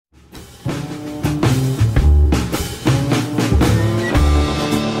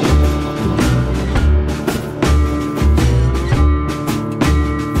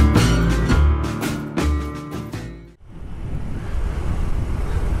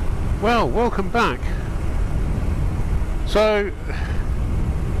Well, welcome back. So,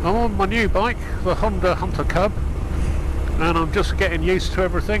 I'm on my new bike, the Honda Hunter Cub, and I'm just getting used to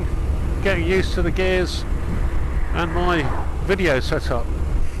everything, getting used to the gears and my video setup.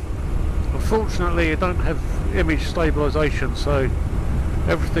 Unfortunately, I don't have image stabilisation, so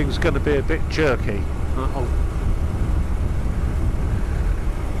everything's going to be a bit jerky.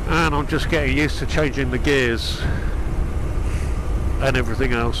 And I'm just getting used to changing the gears and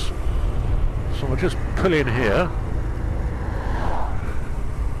everything else. So I'll just pull in here.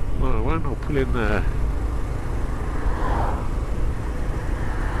 No, I won't. I'll pull in there.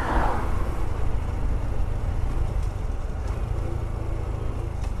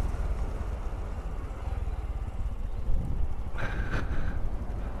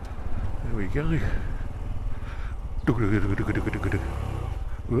 There we go.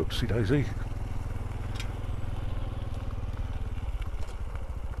 Whoopsie daisy.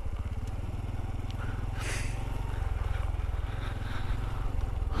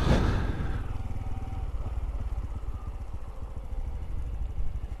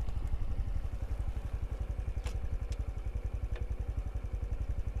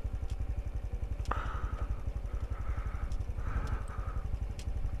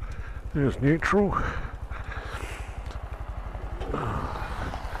 There's neutral.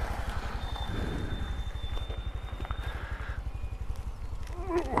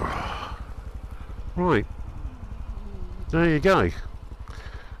 Right, there you go.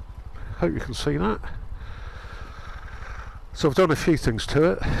 Hope you can see that. So I've done a few things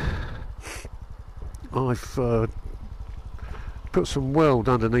to it. I've put some weld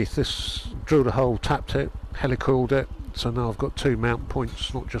underneath this, drilled a hole, tapped it, helicoiled it, so now I've got two mount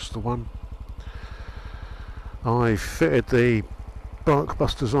points, not just the one. I fitted the bark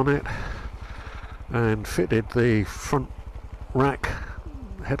busters on it and fitted the front rack,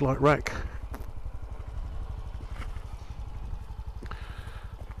 headlight rack.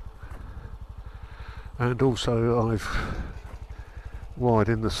 And also I've wired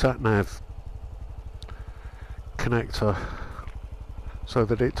in the sat-nav connector so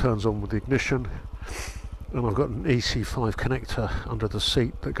that it turns on with the ignition, and I've got an EC5 connector under the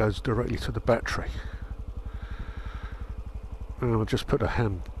seat that goes directly to the battery. And I'll just put a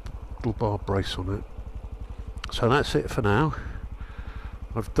handlebar brace on it. So that's it for now.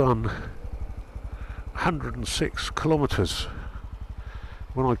 I've done 106 kilometres.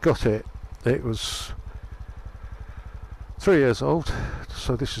 When I got it, it was 3 years old,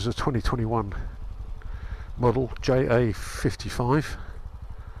 so this is a 2021 model JA55.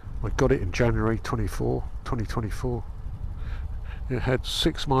 I got it in January 2024. It had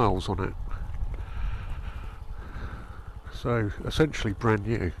 6 miles on it, so essentially brand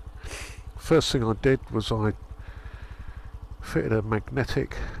new. First thing I did was I fitted a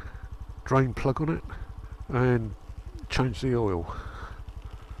magnetic drain plug on it and changed the oil.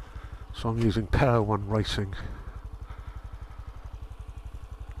 So I'm using Power One Racing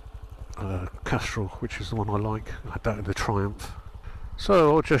Castrol, which is the one I like. I had that in the Triumph.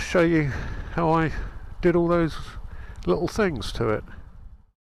 So I'll just show you how I did all those little things to it.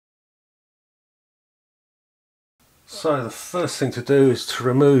 So the first thing to do is to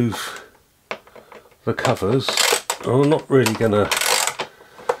remove the covers. I'm not really going to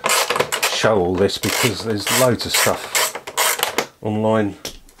show all this because there's loads of stuff online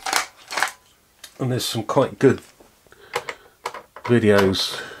and there's some quite good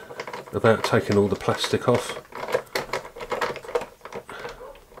videos about taking all the plastic off.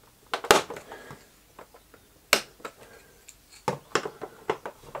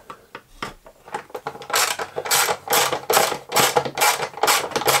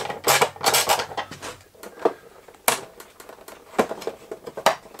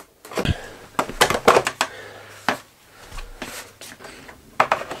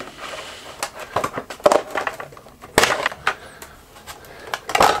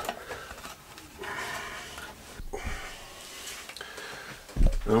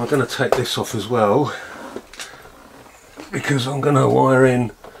 And I'm going to take this off as well because I'm going to wire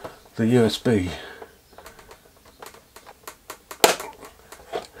in the USB.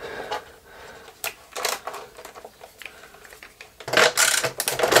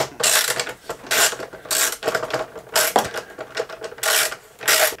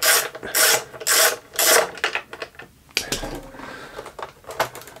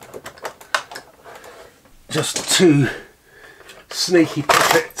 Just two sneaky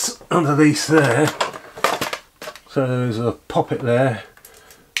pockets underneath there, so there's a pocket there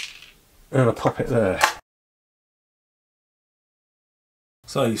and a pocket there.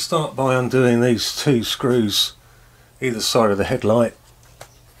 So you start by undoing these two screws either side of the headlight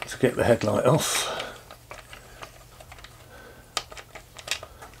to get the headlight off.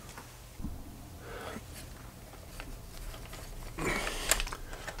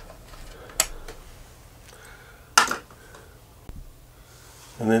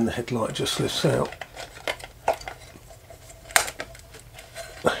 And then the headlight just lifts out.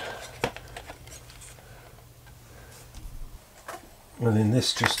 And then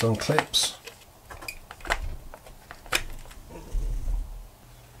this just unclips.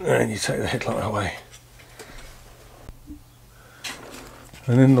 And you take the headlight away.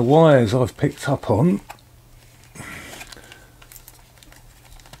 And then the wires I've picked up on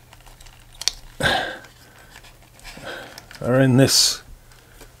are in this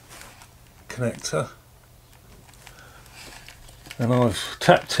connector, and I've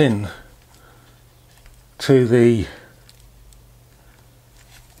tapped in to the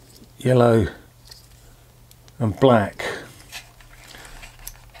yellow and black,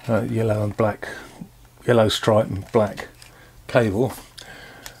 yellow stripe and black cable,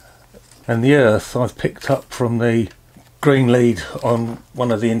 and the earth I've picked up from the green lead on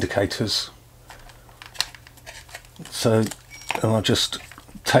one of the indicators. So, and I just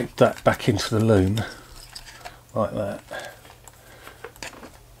take that back into the loom like that.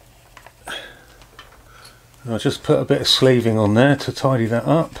 And I just put a bit of sleeving on there to tidy that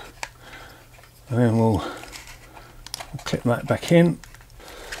up, and then we'll clip that back in,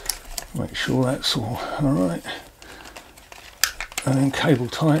 make sure that's all alright, and then cable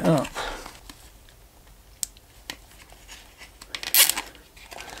tie it up.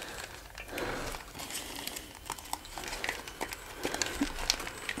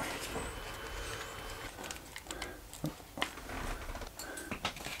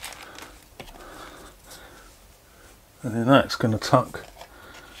 And then that's going to tuck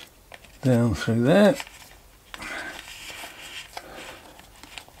down through there.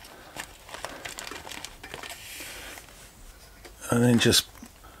 And then just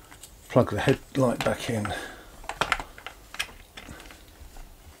plug the headlight back in.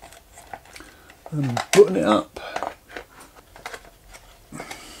 And button it up.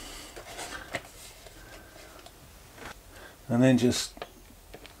 And then just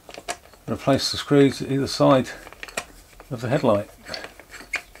replace the screws at either side of the headlight.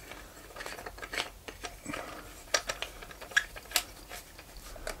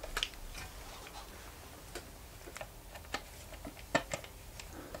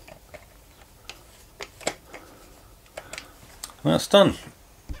 That's done.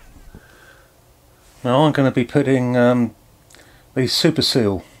 Now I'm going to be putting these super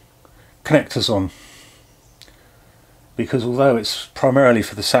seal connectors on, because although it's primarily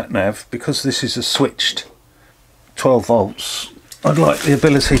for the sat nav, because this is a switched 12 volts, I'd like the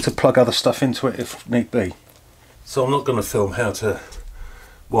ability to plug other stuff into it if need be. So I'm not going to film how to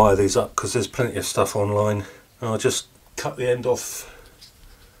wire these up, because there's plenty of stuff online. And I'll just cut the end off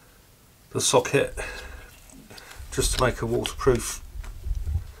the socket just to make a waterproof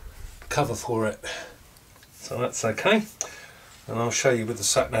cover for it. So that's okay, and I'll show you with the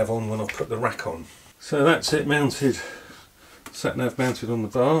sat nav on when I put the rack on. So that's it mounted, sat nav mounted on the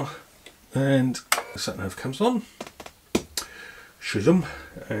bar, and the sat nav comes on, shizum,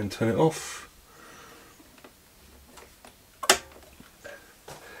 and turn it off.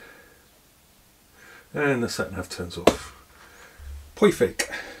 And the sat nav turns off. Perfect.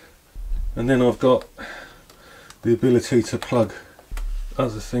 And then I've got the ability to plug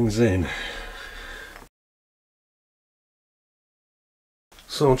other things in.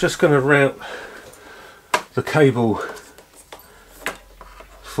 So I'm just going to route the cable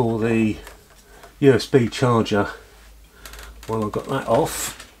for the USB charger while I've got that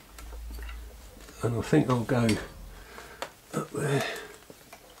off, and I think I'll go up there.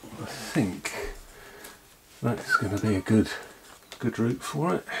 I think that's going to be a good route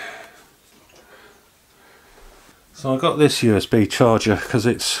for it. So I got this USB charger because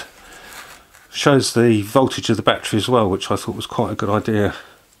it shows the voltage of the battery as well, which I thought was quite a good idea.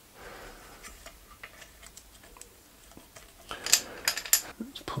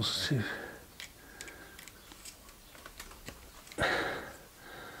 That's positive.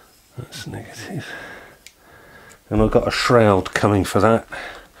 That's negative. And I've got a shroud coming for that.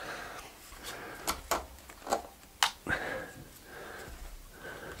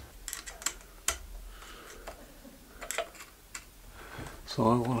 So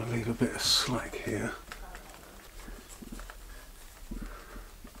I want to leave a bit of slack here.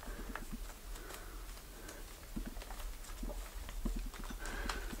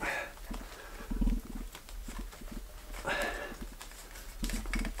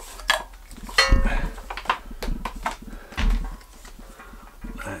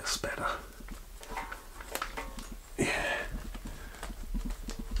 That's better. Yeah.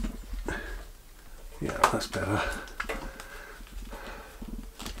 Yeah, that's better.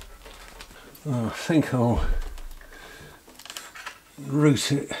 Oh, I think I'll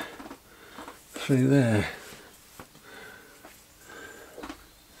route it through there.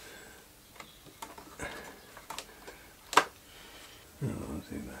 Oh, I'll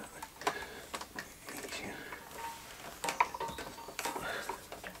do that.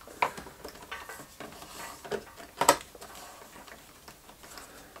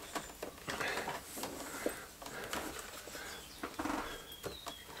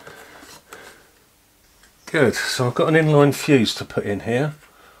 Good, so I've got an inline fuse to put in here,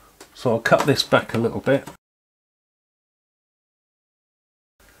 so I'll cut this back a little bit.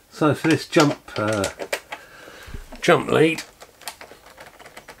 So for this jump lead,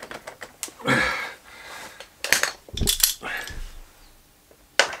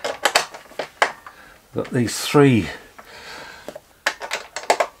 got these three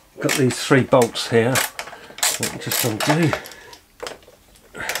bolts here. Let me just undo.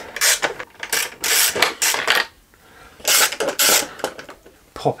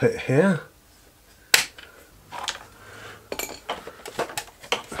 Pop it here.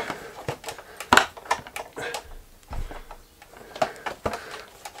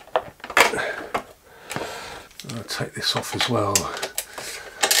 I'll take this off as well,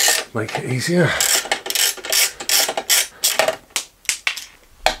 make it easier.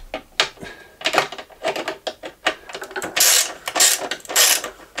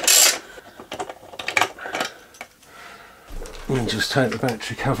 And just take the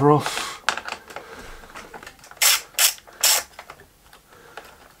battery cover off.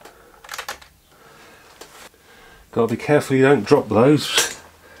 Got to be careful you don't drop those.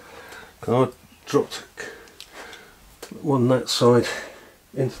 I dropped one that side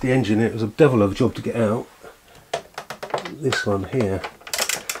into the engine. It was a devil of a job to get out. This one here.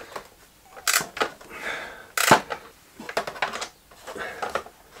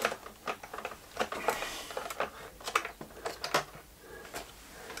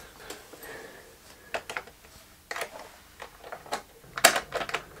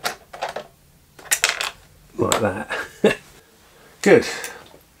 Like that. Good.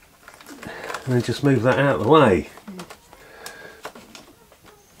 And then just move that out of the way.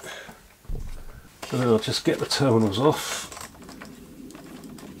 And then I'll just get the terminals off.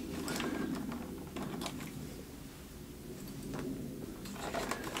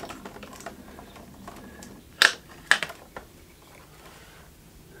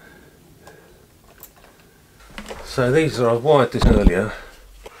 So these are, I wired this earlier,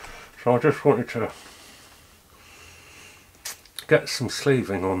 so I just wanted to get some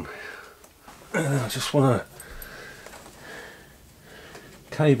sleeving on. And I just want to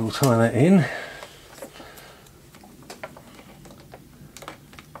cable tie that in.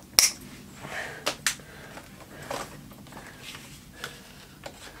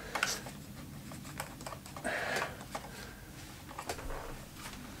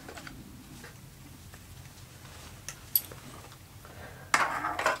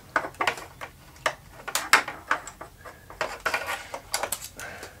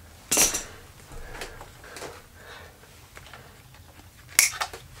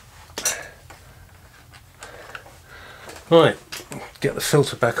 Right, get the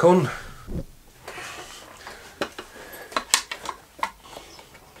filter back on.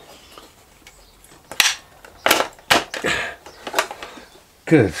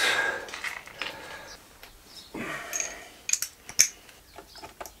 Good.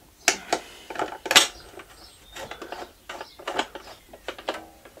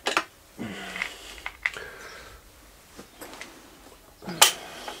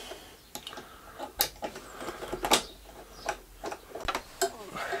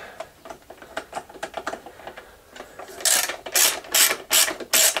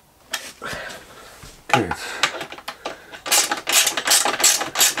 Good.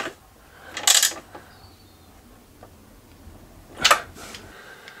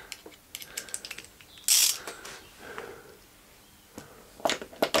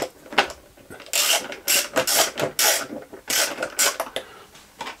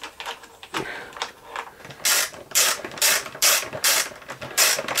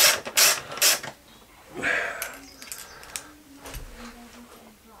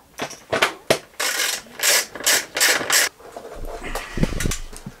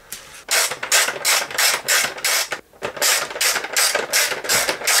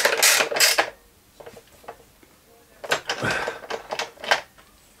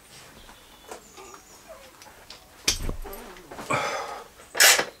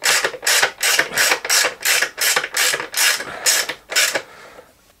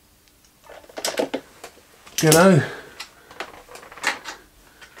 you know,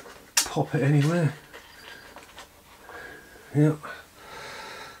 pop it anywhere. Yep.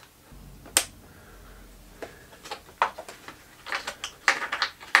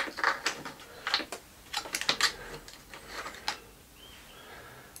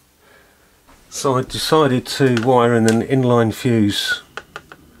 So I decided to wire in an inline fuse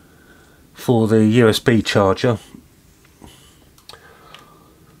for the USB charger.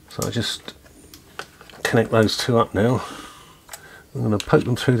 So I just connect those two up now. I'm going to poke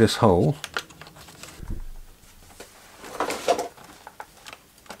them through this hole.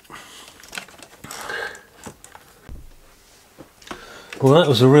 Well, that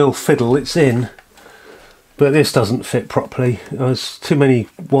was a real fiddle. It's in, but this doesn't fit properly. There's too many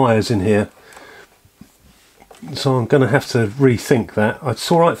wires in here. So I'm going to have to rethink that.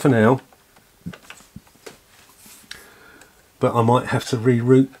 It's alright for now, but I might have to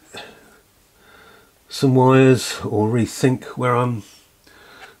reroute some wires or rethink where I'm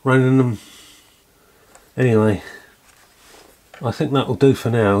running them. Anyway, I think that will do for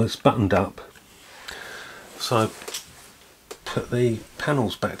now. It's buttoned up. So put the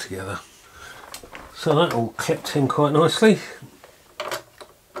panels back together. So that all clipped in quite nicely.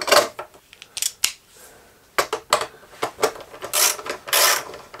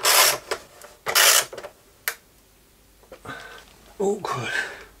 Awkward.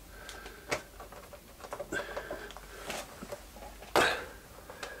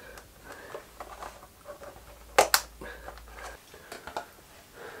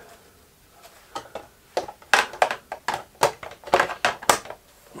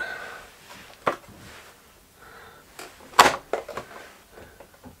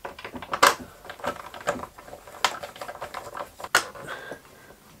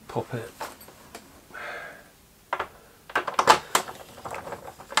 Pop it.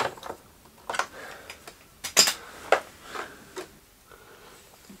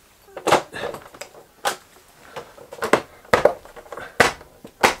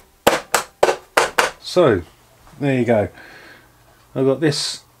 So there you go. I've got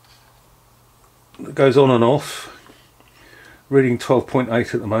this that goes on and off, reading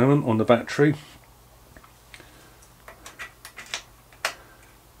 12.8 at the moment on the battery.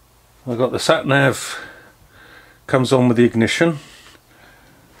 I've got the sat nav comes on with the ignition,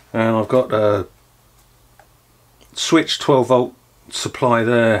 and I've got a switch 12 volt supply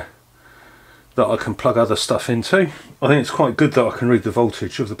there that I can plug other stuff into. I think it's quite good that I can read the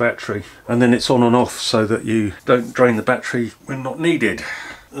voltage of the battery, and then it's on and off so that you don't drain the battery when not needed.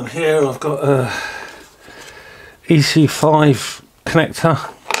 And here I've got a EC5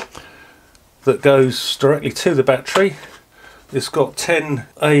 connector that goes directly to the battery. It's got 10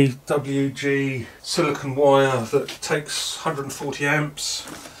 AWG silicon wire that takes 140 amps.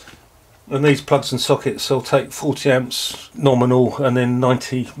 And these plugs and sockets will take 40 amps nominal and then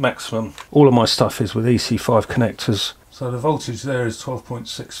 90 maximum. All of my stuff is with EC5 connectors. So the voltage there is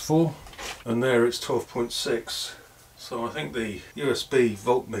 12.64 and there it's 12.6. So I think the USB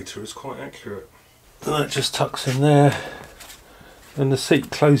voltmeter is quite accurate. And that just tucks in there, and the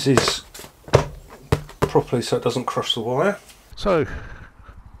seat closes properly so it doesn't crush the wire. So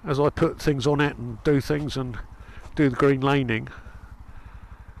as I put things on it and do things and do the green laning,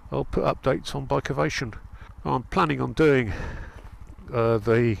 I'll put updates on Bikervation. I'm planning on doing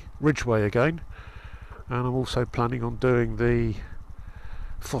the Ridgeway again, and I'm also planning on doing the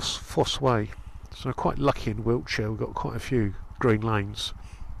Foss Way. So quite lucky in Wiltshire, we've got quite a few green lanes,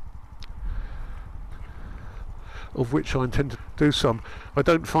 of which I intend to do some. I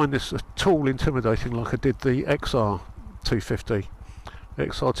don't find this at all intimidating like I did the XR250.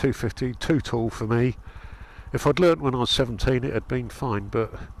 XR250 too tall for me. If I'd learnt when I was 17 it had been fine,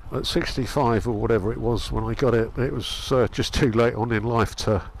 but at 65 or whatever it was when I got it, it was just too late on in life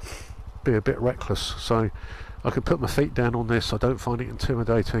to be a bit reckless. So I can put my feet down on this, I don't find it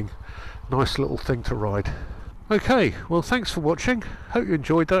intimidating. Nice little thing to ride. Okay, well thanks for watching, hope you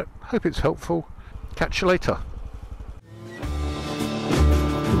enjoyed that, hope it's helpful. Catch you later.